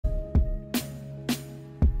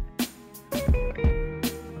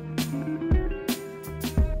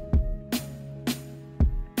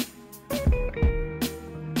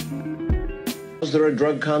Was there a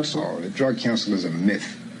drug council? Oh, the drug council is a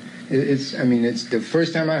myth. It's the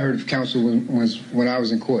first time I heard of council was when I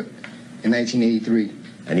was in court in 1983.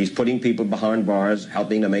 And he's putting people behind bars,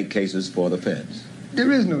 helping to make cases for the feds.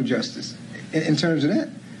 There is no justice in terms of that.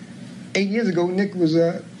 8 years ago, Nick was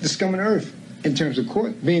the scum of the earth in terms of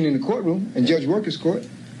court, being in the courtroom, in Judge Worker's court.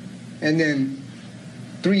 And then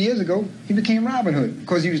 3 years ago, he became Robin Hood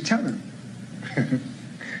because he was telling.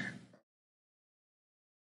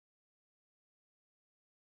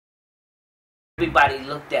 Everybody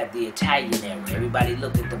looked at the Italian era. Everybody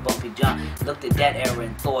looked at the Bumpy John, looked at that era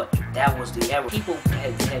and thought that was the era. People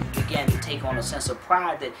had began to take on a sense of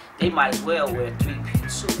pride that they might as well wear a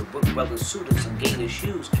three-piece suit, a Brook Brothers suit and some gator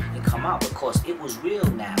shoes and come out because it was real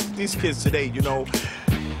now. These kids today, you know,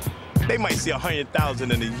 they might see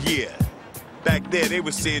 100,000 in a year. Back there, they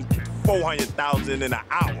were seeing 400,000 in an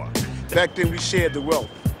hour. Back then, we shared the wealth.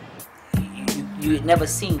 You had never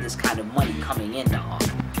seen this kind of money coming into art.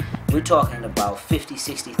 We're talking about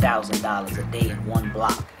 $50,000, $60,000 a day in one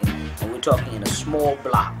block. And we're talking in a small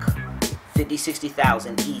block. $50,000,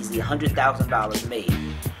 $60,000 easy, $100,000 made,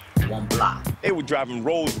 one block. They were driving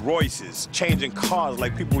Rolls Royces, changing cars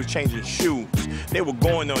like people were changing shoes. They were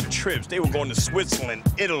going on trips. They were going to Switzerland,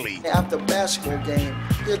 Italy. After a basketball game,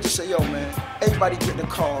 they'll just say, yo, man, everybody get in the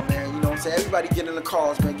car, man. You know what I'm saying? Everybody get in the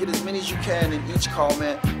cars, man. Get as many as you can in each car,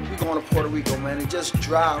 man. We going to Puerto Rico, man, and just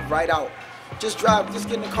drive right out. Just drive, just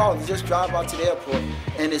get in the car and just drive out to the airport,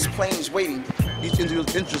 and there's planes waiting. Each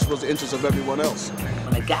individual's interest was the interest of everyone else.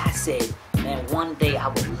 When a guy said, man, one day I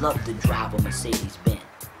would love to drive a Mercedes-Benz,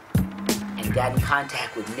 and got in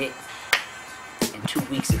contact with Nick, in 2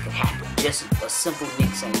 weeks it could happen. Just a simple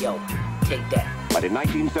Nick saying, yo, take that. But in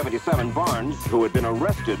 1977, Barnes, who had been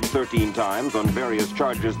arrested 13 times on various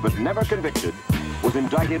charges but never convicted, was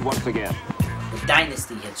indicted once again. The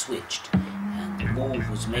dynasty had switched, and the move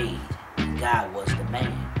was made. God was the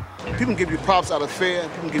man. People give you props out of fear,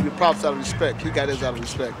 people give you props out of respect. He got his out of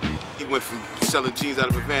respect. He went from selling jeans out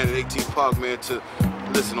of a van in 18th Park, man, to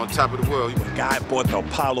listen on top of the world. The guy bought the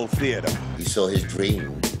Apollo Theater. He saw his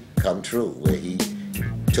dream come true, where he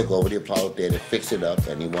took over the Apollo Theater, fixed it up,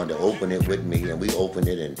 and he wanted to open it with me, and we opened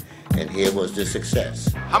it, and here was the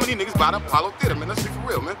success. How many niggas buy the Apollo Theater, man? Let's be for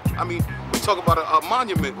real, man. I mean, we talk about a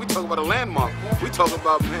monument. We talk about a landmark. We talk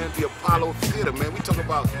about, man, the Apollo Theater, man. We talk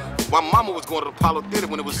about, my mama was going to the Apollo Theater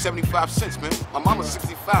when it was 75 cents, man. My mama's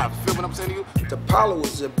 65. Feel what I'm saying to you? The Apollo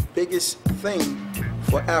was the biggest thing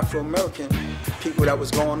for Afro-American people that was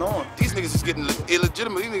going on. These niggas is getting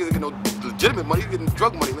illegitimate. These niggas getting no legitimate money. They're getting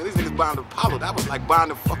drug money, man. These niggas buying the Apollo. That was like buying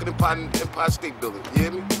the fucking Empire State Building. You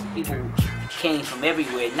hear me? People came from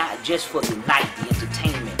everywhere, not just for the night, the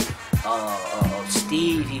entertainment of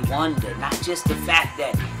Stevie Wonder, not just the fact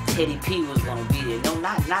that Teddy P was going to be there. No,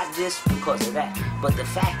 not just because of that, but the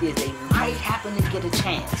fact is they might happen to get a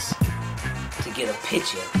chance to get a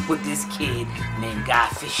picture with this kid named Guy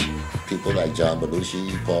Fisher. People like John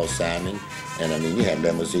Belushi, Paul Simon, and I mean, you had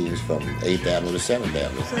limousines from 8th Avenue to 7th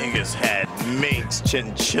Avenue. Niggas had minks,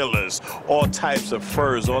 chinchillas, all types of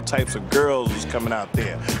furs, all types of girls was coming out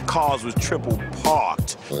there. Cars was triple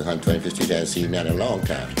parked. 125th Street hadn't seen that in a long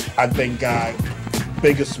time. I think Guy's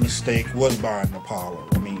biggest mistake was buying the Apollo.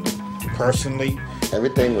 I mean, personally.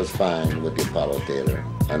 Everything was fine with the Apollo Theater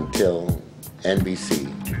until NBC,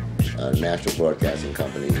 National Broadcasting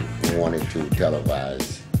Company, wanted to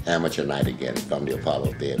televise Amateur Night again from the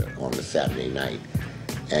Apollo Theater on the Saturday night.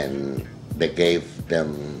 And they gave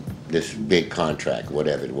them this big contract,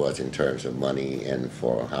 whatever it was in terms of money and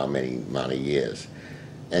for how many amount of years.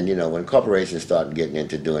 And you know, when corporations start getting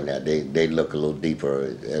into doing that, they look a little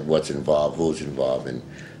deeper at what's involved, who's involved. And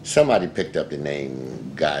somebody picked up the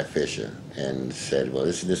name Guy Fisher and said, well,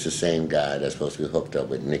 this is the same guy that's supposed to be hooked up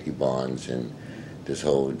with Nicky Barnes and this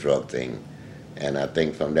whole drug thing. And I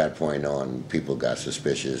think from that point on, people got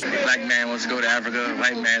suspicious. Black man wants to go to Africa,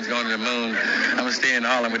 white man's going to the moon. I'm going to stay in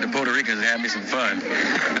Harlem with the Puerto Ricans and have me some fun.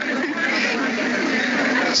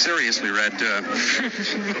 Seriously, Red.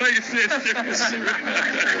 What you said, seriously,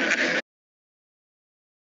 Red.